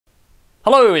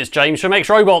Hello, it's James from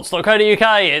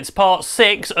XRobots.co.uk. It's part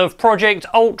 6 of Project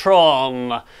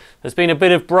Ultron. There's been a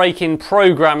bit of break in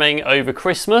programming over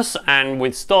Christmas and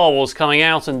with Star Wars coming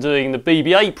out and doing the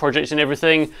BB-8 projects and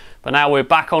everything, but now we're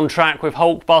back on track with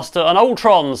Hulkbuster and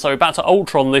Ultron, so we're back to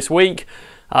Ultron this week.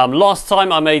 Last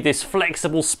time I made this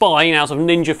flexible spine out of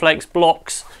Ninja Flex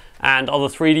blocks and other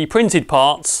 3D printed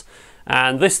parts,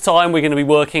 and this time we're going to be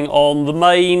working on the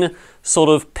main sort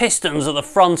of pistons at the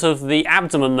front of the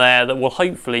abdomen there that will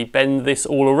hopefully bend this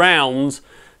all around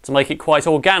to make it quite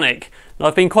organic. Now,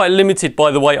 I've been quite limited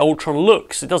by the way Ultron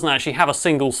looks. It doesn't actually have a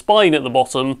single spine at the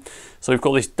bottom, so we've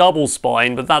got this double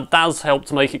spine, but that does help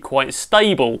to make it quite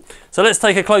stable. So let's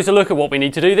take a closer look at what we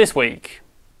need to do this week.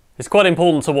 It's quite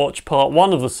important to watch part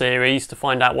 1 of the series to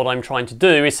find out what I'm trying to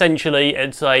do. Essentially,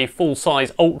 it's a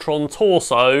full-size Ultron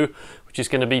torso, which is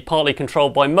going to be partly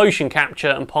controlled by motion capture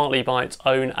and partly by its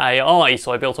own AI.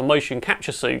 So I built a motion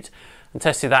capture suit and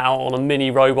tested that out on a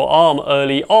mini robot arm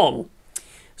early on.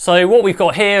 So what we've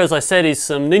got here, as I said, is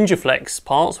some Ninja Flex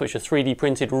parts, which are 3D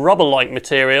printed rubber-like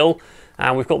material.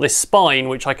 And we've got this spine,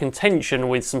 which I can tension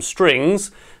with some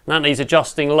strings. And that needs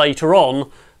adjusting later on,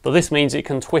 but this means it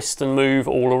can twist and move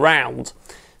all around.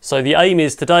 So the aim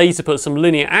is today to put some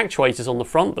linear actuators on the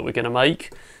front that we're going to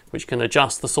make, which can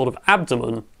adjust the sort of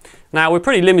abdomen. Now, we're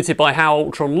pretty limited by how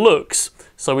Ultron looks,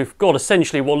 so we've got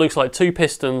essentially what looks like 2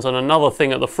 pistons and another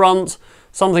thing at the front,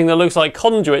 something that looks like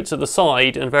conduits at the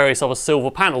side, and various other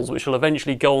silver panels, which will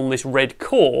eventually go on this red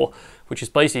core, which is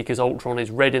basically because Ultron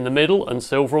is red in the middle and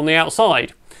silver on the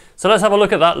outside. So let's have a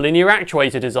look at that linear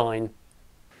actuator design.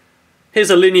 Here's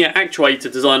a linear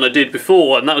actuator design I did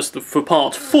before, and that was for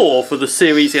part 4 for the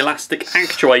series elastic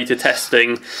actuator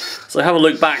testing. So have a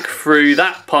look back through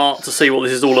that part to see what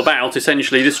this is all about.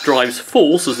 Essentially, this drives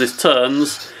force as this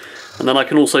turns, and then I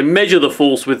can also measure the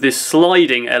force with this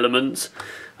sliding element,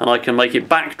 and I can make it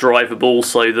back drivable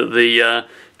so that the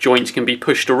joints can be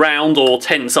pushed around or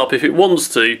tense up if it wants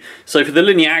to. So for the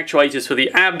linear actuators for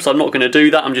the abs, I'm not going to do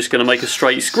that, I'm just going to make a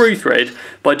straight screw thread,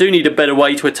 but I do need a better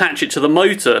way to attach it to the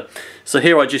motor. So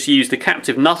here I just used a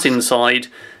captive nut inside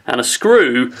and a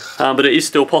screw, but it is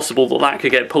still possible that that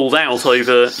could get pulled out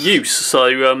over use.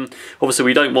 So obviously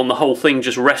we don't want the whole thing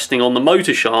just resting on the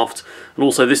motor shaft, and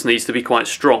also this needs to be quite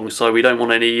strong, so we don't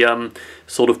want any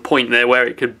sort of point there where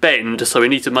it could bend. So we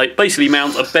need to basically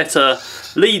mount a better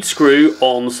lead screw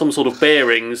on some sort of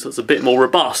bearings that's a bit more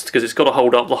robust, because it's got to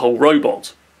hold up the whole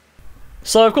robot.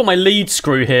 So I've got my lead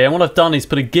screw here, and what I've done is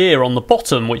put a gear on the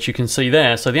bottom, which you can see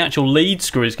there. So the actual lead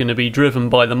screw is going to be driven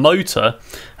by the motor,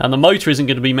 and the motor isn't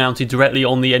going to be mounted directly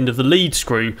on the end of the lead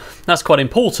screw. That's quite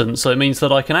important, so it means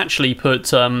that I can actually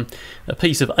put a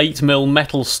piece of 8mm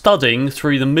metal studding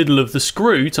through the middle of the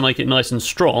screw to make it nice and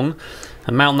strong,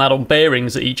 and mount that on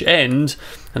bearings at each end,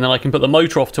 and then I can put the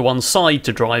motor off to one side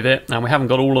to drive it, and we haven't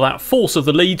got all of that force of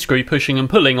the lead screw pushing and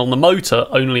pulling on the motor,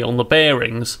 only on the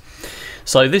bearings.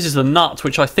 So this is the nut,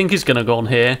 which I think is going to go on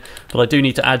here, but I do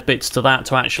need to add bits to that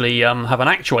to actually have an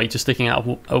actuator sticking out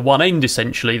of one end,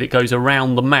 essentially, that goes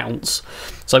around the mounts.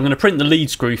 So I'm going to print the lead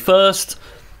screw first,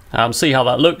 see how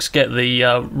that looks, get the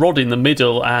rod in the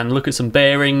middle and look at some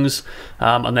bearings,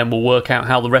 and then we'll work out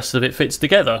how the rest of it fits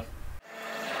together.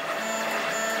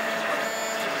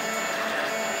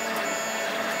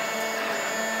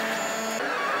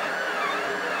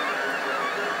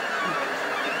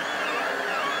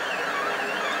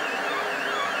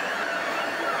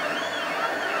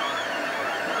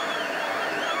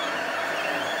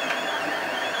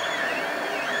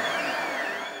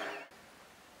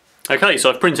 Okay, so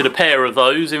I've printed a pair of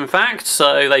those, in fact,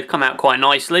 so they've come out quite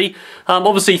nicely.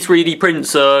 Obviously 3D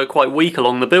prints are quite weak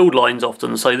along the build lines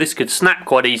often, so this could snap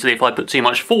quite easily if I put too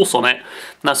much force on it. And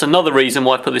that's another reason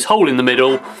why I put this hole in the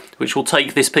middle, which will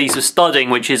take this piece of studding,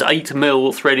 which is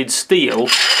 8mm threaded steel,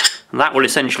 and that will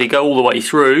essentially go all the way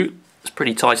through. It's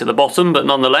pretty tight at the bottom, but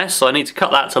nonetheless, so I need to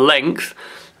cut that to length,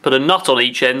 put a nut on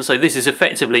each end, so this is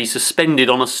effectively suspended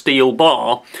on a steel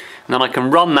bar, and then I can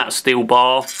run that steel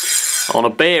bar on a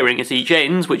bearing at each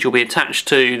end, which will be attached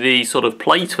to the sort of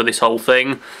plate for this whole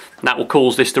thing. And that will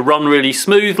cause this to run really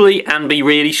smoothly and be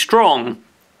really strong.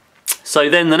 So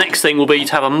then the next thing will be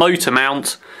to have a motor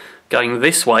mount going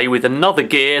this way with another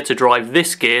gear to drive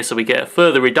this gear, so we get a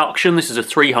further reduction. This is a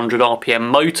 300 RPM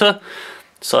motor,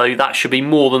 so that should be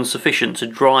more than sufficient to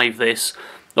drive this.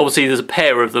 Obviously there's a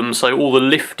pair of them, so all the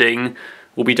lifting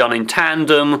will be done in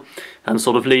tandem, and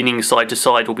sort of leaning side to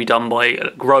side will be done by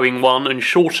growing one and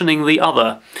shortening the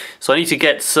other. So I need to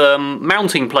get some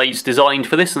mounting plates designed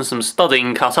for this and some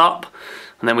studding cut up,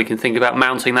 and then we can think about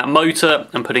mounting that motor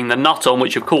and putting the nut on,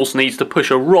 which of course needs to push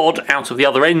a rod out of the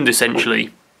other end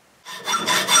essentially.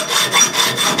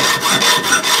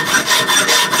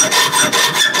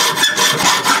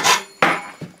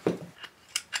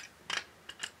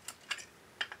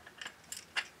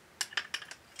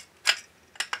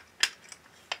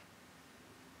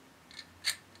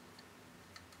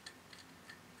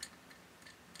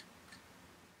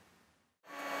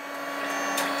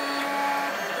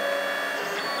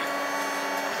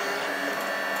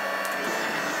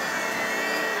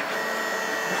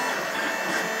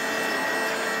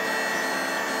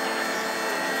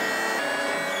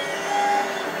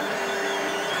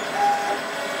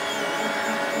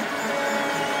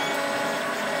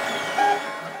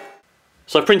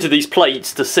 So I've printed these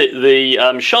plates to sit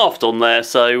the shaft on there,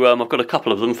 so I've got a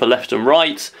couple of them for left and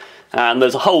right, and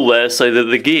there's a hole there so that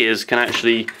the gears can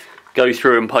actually go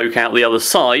through and poke out the other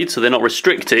side, so they're not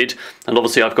restricted. And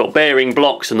obviously I've got bearing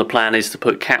blocks, and the plan is to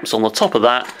put caps on the top of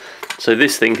that so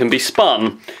this thing can be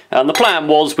spun. And the plan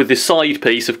was, with this side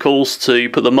piece of course, to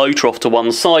put the motor off to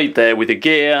one side there with a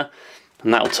gear,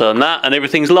 and that'll turn that, and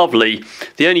everything's lovely.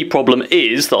 The only problem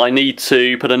is that I need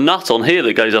to put a nut on here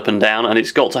that goes up and down, and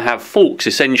it's got to have forks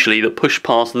essentially that push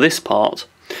past this part.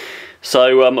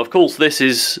 So of course this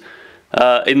is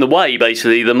in the way.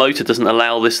 Basically the motor doesn't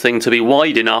allow this thing to be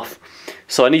wide enough,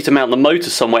 so I need to mount the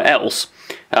motor somewhere else.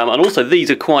 And also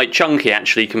these are quite chunky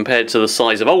actually compared to the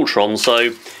size of Ultron, so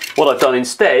what I've done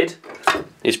instead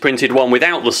is printed one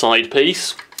without the side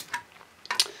piece.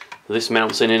 This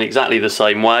mounts in exactly the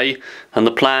same way, and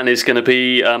the plan is going to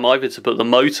be either to put the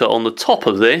motor on the top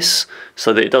of this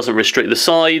so that it doesn't restrict the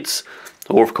sides,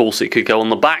 or of course it could go on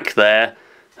the back there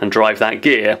and drive that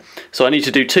gear. So I need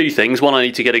to do two things. One, I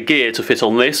need to get a gear to fit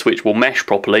on this which will mesh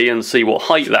properly, and see what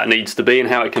height that needs to be and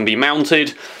how it can be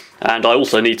mounted. And I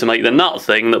also need to make the nut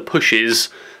thing that pushes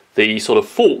the sort of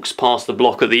forks past the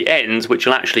block at the end, which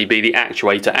will actually be the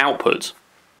actuator output.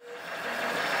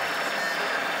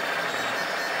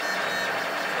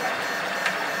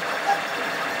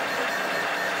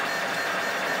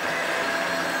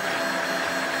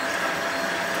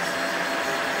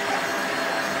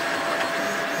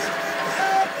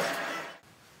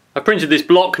 I've printed this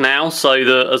block now so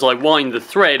that as I wind the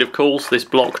thread, of course, this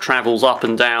block travels up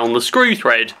and down the screw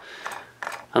thread.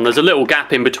 And there's a little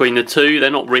gap in between the two. They're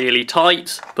not really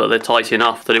tight, but they're tight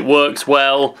enough that it works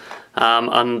well,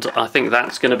 and I think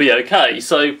that's going to be okay.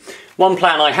 So one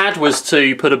plan I had was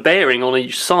to put a bearing on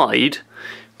each side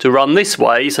to run this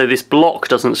way so this block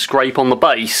doesn't scrape on the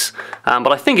base,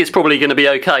 but I think it's probably going to be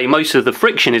okay. Most of the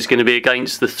friction is going to be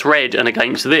against the thread and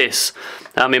against this.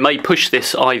 It may push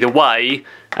this either way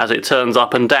as it turns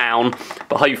up and down,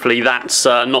 but hopefully that's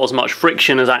not as much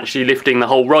friction as actually lifting the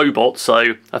whole robot,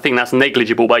 so I think that's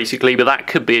negligible basically, but that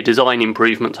could be a design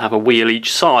improvement to have a wheel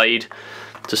each side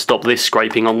to stop this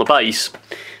scraping on the base.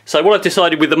 So what I've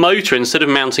decided with the motor, instead of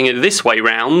mounting it this way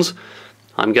round,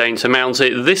 I'm going to mount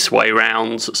it this way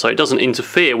round so it doesn't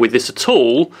interfere with this at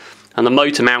all, and the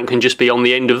motor mount can just be on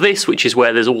the end of this, which is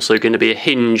where there's also going to be a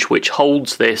hinge which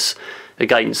holds this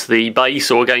against the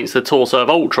base or against the torso of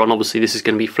Ultron. Obviously this is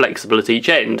going to be flexible at each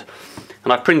end.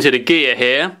 And I've printed a gear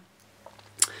here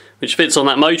which fits on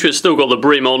that motor. It's still got the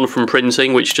brim on from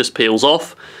printing, which just peels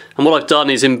off. And what I've done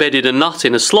is embedded a nut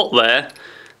in a slot there,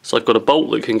 so I've got a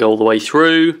bolt that can go all the way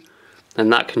through,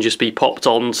 and that can just be popped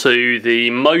onto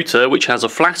the motor, which has a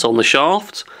flat on the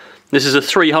shaft. This is a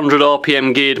 300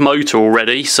 RPM geared motor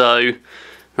already, so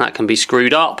that can be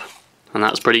screwed up, and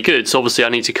that's pretty good. So obviously I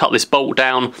need to cut this bolt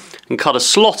down and cut a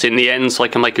slot in the end so I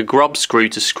can make a grub screw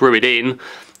to screw it in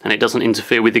and it doesn't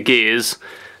interfere with the gears.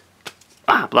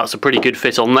 But that's a pretty good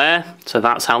fit on there, so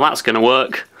that's how that's going to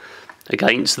work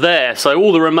against there. So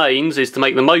all that remains is to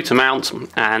make the motor mount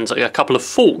and a couple of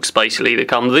forks basically that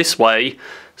come this way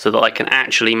so that I can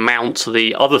actually mount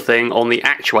the other thing on the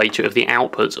actuator of the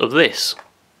output of this.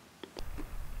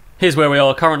 Here's where we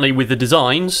are currently with the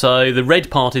design. So the red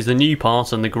part is the new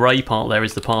part and the grey part there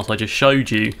is the part I just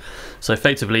showed you. So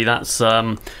effectively that's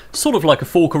sort of like a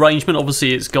fork arrangement.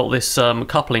 Obviously it's got this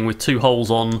coupling with two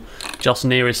holes on just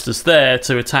nearest us there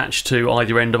to attach to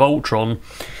either end of Ultron.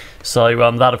 So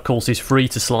that of course is free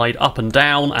to slide up and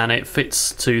down, and it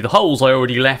fits to the holes I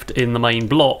already left in the main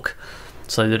block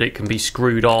so that it can be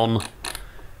screwed on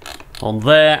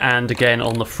there and again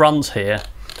on the front here.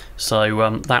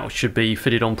 So that should be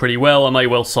fitted on pretty well. I may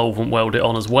well solvent weld it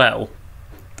on as well.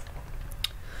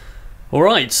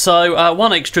 Alright, so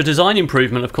one extra design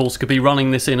improvement of course could be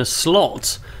running this in a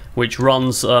slot which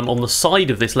runs on the side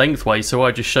of this lengthways. So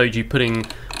I just showed you putting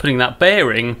that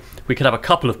bearing. We could have a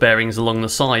couple of bearings along the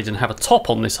side and have a top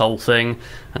on this whole thing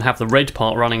and have the red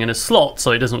part running in a slot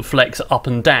so it doesn't flex up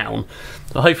and down.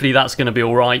 So hopefully that's going to be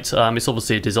alright. It's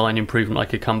obviously a design improvement I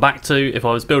could come back to. If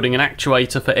I was building an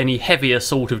actuator for any heavier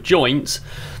sort of joint,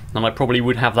 then I probably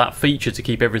would have that feature to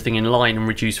keep everything in line and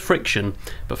reduce friction,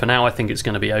 but for now I think it's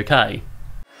going to be okay.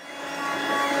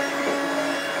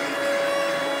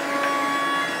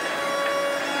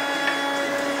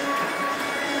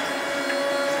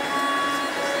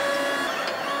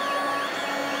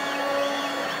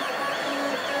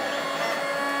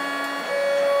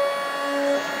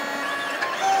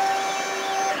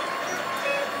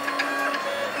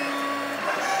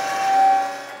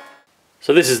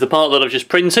 So this is the part that I've just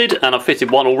printed, and I've fitted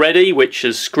one already which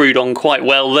has screwed on quite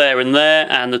well there and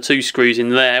the two screws in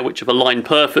there which have aligned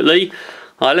perfectly.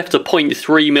 I left a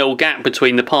 0.3mm gap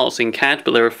between the parts in CAD,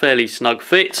 but they're a fairly snug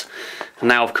fit. And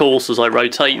now, of course, as I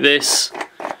rotate this,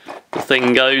 the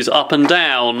thing goes up and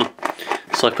down.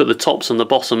 So I put the tops and the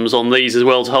bottoms on these as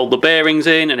well to hold the bearings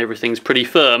in, and everything's pretty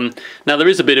firm. Now there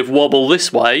is a bit of wobble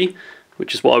this way,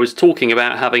 which is what I was talking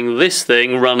about, having this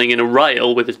thing running in a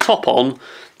rail with a top on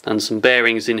and some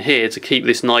bearings in here to keep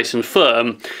this nice and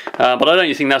firm. But I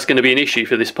don't think that's going to be an issue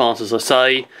for this part, as I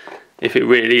say. If it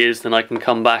really is, then I can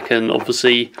come back and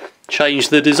obviously change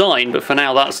the design, but for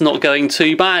now that's not going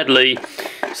too badly.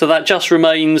 So that just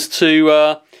remains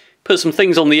to put some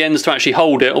things on the ends to actually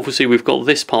hold it. Obviously we've got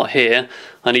this part here.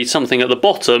 I need something at the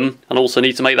bottom, and also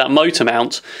need to make that motor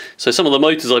mount. So some of the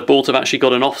motors I've bought have actually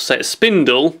got an offset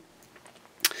spindle.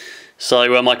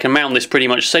 So I can mount this pretty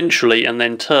much centrally and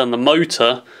then turn the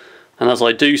motor, and as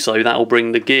I do so that will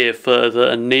bring the gear further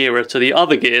and nearer to the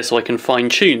other gear so I can fine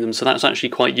tune them, so that's actually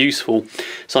quite useful.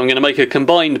 So I'm going to make a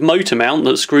combined motor mount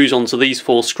that screws onto these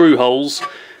 4 screw holes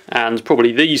and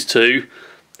probably these 2,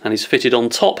 and is fitted on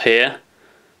top here.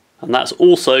 And that's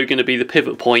also going to be the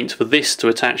pivot point for this to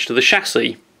attach to the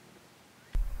chassis.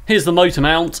 Here's the motor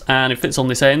mount, and it fits on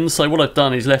this end. So what I've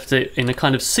done is left it in a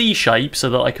kind of C shape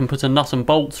so that I can put a nut and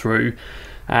bolt through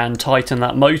and tighten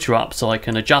that motor up, so I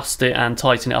can adjust it and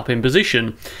tighten it up in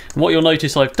position. And what you'll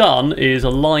notice I've done is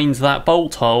aligned that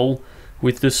bolt hole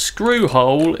with the screw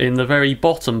hole in the very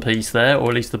bottom piece there, or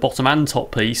at least the bottom and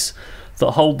top piece,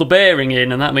 that hold the bearing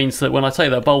in, and that means that when I take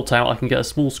that bolt out I can get a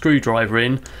small screwdriver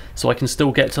in, so I can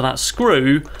still get to that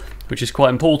screw, which is quite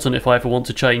important if I ever want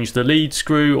to change the lead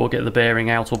screw or get the bearing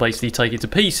out or basically take it to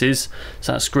pieces,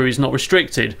 so that screw is not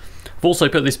restricted. I've also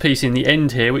put this piece in the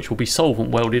end here which will be solvent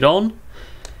welded on,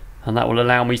 and that will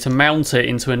allow me to mount it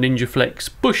into a NinjaFlex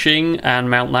bushing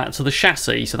and mount that to the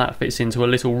chassis, so that fits into a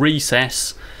little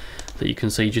recess that you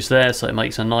can see just there, so it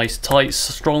makes a nice tight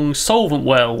strong solvent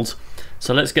weld.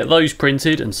 So let's get those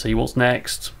printed and see what's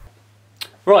next.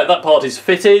 Right, that part is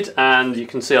fitted, and you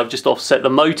can see I've just offset the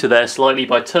motor there slightly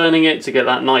by turning it to get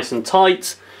that nice and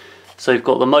tight. So you've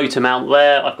got the motor mount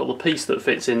there, I've got the piece that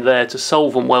fits in there to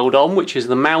solvent weld on, which is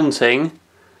the mounting.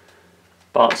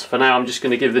 But for now I'm just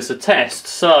going to give this a test.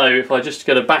 So if I just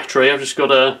get a battery, I've just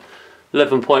got a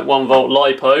 11.1 volt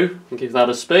LiPo, and give that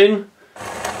a spin.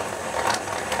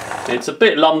 It's a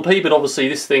bit lumpy, but obviously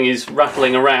this thing is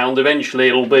rattling around. Eventually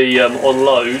it'll be on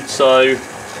load, so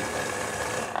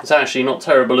it's actually not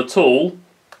terrible at all.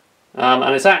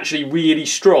 And it's actually really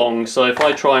strong, so if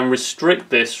I try and restrict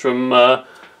this from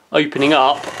opening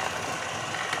up,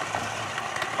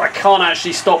 I can't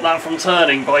actually stop that from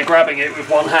turning by grabbing it with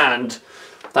one hand.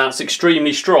 That's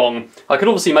extremely strong. I could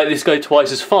obviously make this go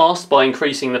twice as fast by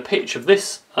increasing the pitch of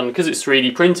this, and because it's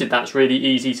 3D printed that's really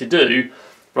easy to do.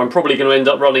 But I'm probably going to end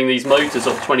up running these motors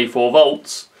off 24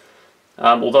 volts.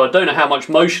 Although I don't know how much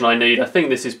motion I need. I think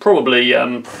this is probably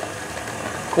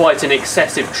quite an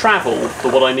excessive travel for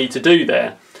what I need to do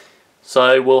there.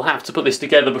 So we'll have to put this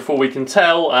together before we can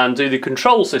tell and do the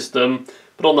control system.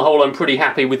 But on the whole I'm pretty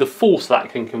happy with the force that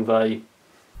can convey.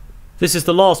 This is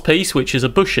the last piece, which is a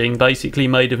bushing basically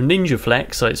made of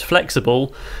NinjaFlex, so it's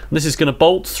flexible. And this is going to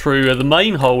bolt through the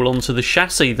main hole onto the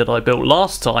chassis that I built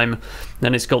last time.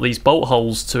 Then it's got these bolt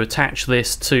holes to attach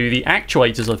this to the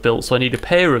actuators I've built, so I need a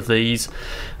pair of these,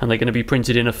 and they're going to be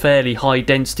printed in a fairly high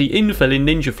density infill in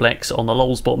NinjaFlex on the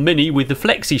Lolsbot Mini with the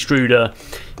Flexi extruder.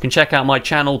 You can check out my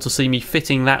channel to see me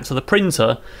fitting that to the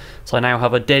printer. So I now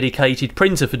have a dedicated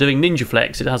printer for doing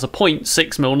NinjaFlex. It has a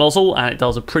 0.6mm nozzle and it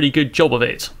does a pretty good job of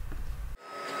it.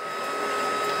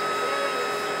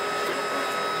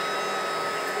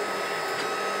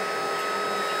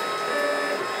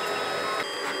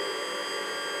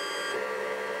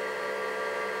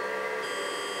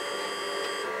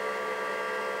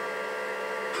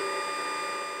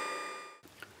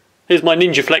 Here's my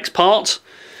NinjaFlex part.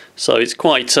 So it's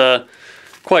quite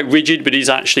rigid, but it's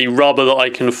actually rubber that I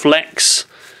can flex.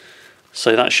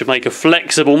 So that should make a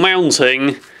flexible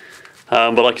mounting,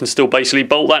 but I can still basically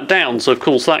bolt that down. So of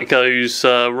course that goes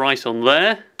right on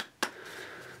there.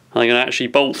 I'm going to actually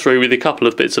bolt through with a couple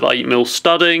of bits of 8mm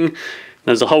studding.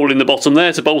 There's a hole in the bottom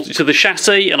there to bolt it to the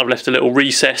chassis, and I've left a little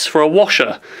recess for a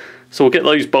washer. So we'll get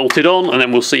those bolted on, and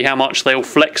then we'll see how much they'll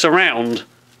flex around.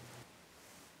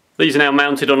 These are now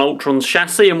mounted on Ultron's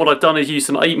chassis, and what I've done is use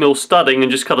some 8mm studding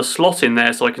and just cut a slot in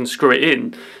there so I can screw it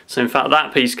in. So in fact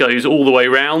that piece goes all the way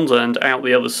round and out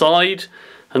the other side,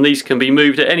 and these can be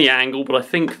moved at any angle, but I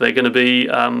think they're going to be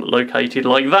located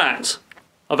like that.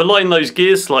 I've aligned those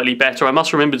gears slightly better. I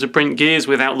must remember to print gears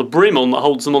without the brim on that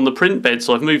holds them on the print bed,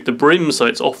 so I've moved the brim so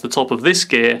it's off the top of this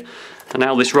gear, and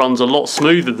now this runs a lot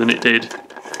smoother than it did.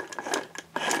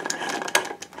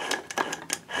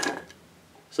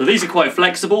 So So these are quite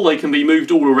flexible, they can be moved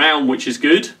all around, which is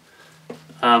good.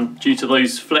 Due to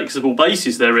those flexible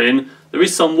bases they're in. There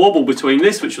is some wobble between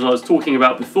this, which I was talking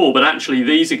about before, but actually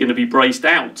these are going to be braced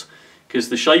out because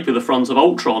the shape of the front of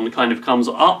Ultron kind of comes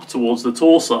up towards the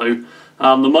torso.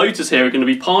 The motors here are going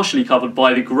to be partially covered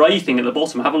by the grey thing at the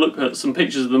bottom. Have a look at some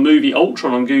pictures of the movie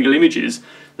Ultron on Google Images.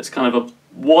 There's kind of a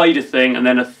wider thing and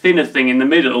then a thinner thing in the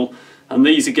middle, and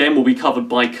these again will be covered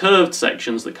by curved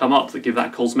sections that come up that give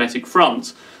that cosmetic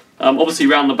front. Obviously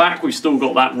around the back we've still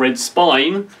got that red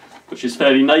spine, which is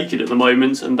fairly naked at the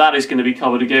moment, and that is going to be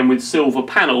covered again with silver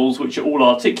panels which are all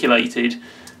articulated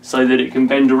so that it can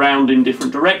bend around in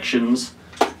different directions.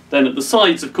 Then at the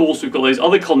sides, of course, we've got those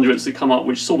other conduits that come up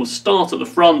which sort of start at the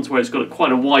front where it's got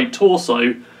quite a wide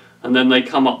torso, and then they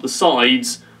come up the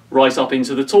sides right up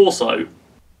into the torso.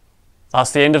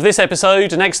 That's the end of this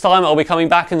episode. Next time I'll be coming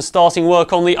back and starting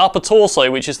work on the upper torso,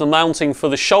 which is the mounting for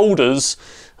the shoulders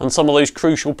and some of those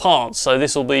crucial parts. So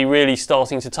this will be really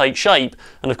starting to take shape.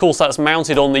 And of course that's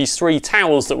mounted on these 3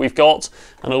 towers that we've got,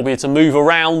 and it'll be able to move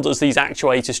around as these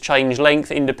actuators change length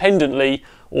independently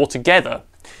or together.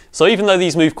 So even though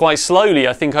these move quite slowly,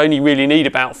 I think I only really need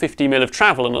about 50 mil of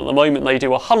travel, and at the moment they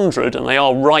do 100, and they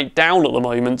are right down at the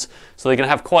moment, so they're going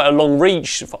to have quite a long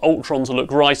reach for Ultron to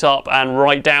look right up and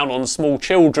right down on small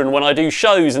children when I do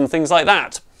shows and things like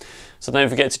that. So don't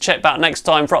forget to check back next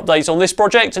time for updates on this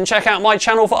project, and check out my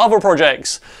channel for other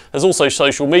projects. There's also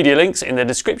social media links in the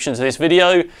description to this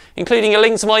video, including a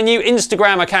link to my new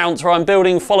Instagram account where I'm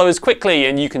building followers quickly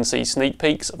and you can see sneak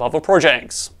peeks of other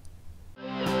projects.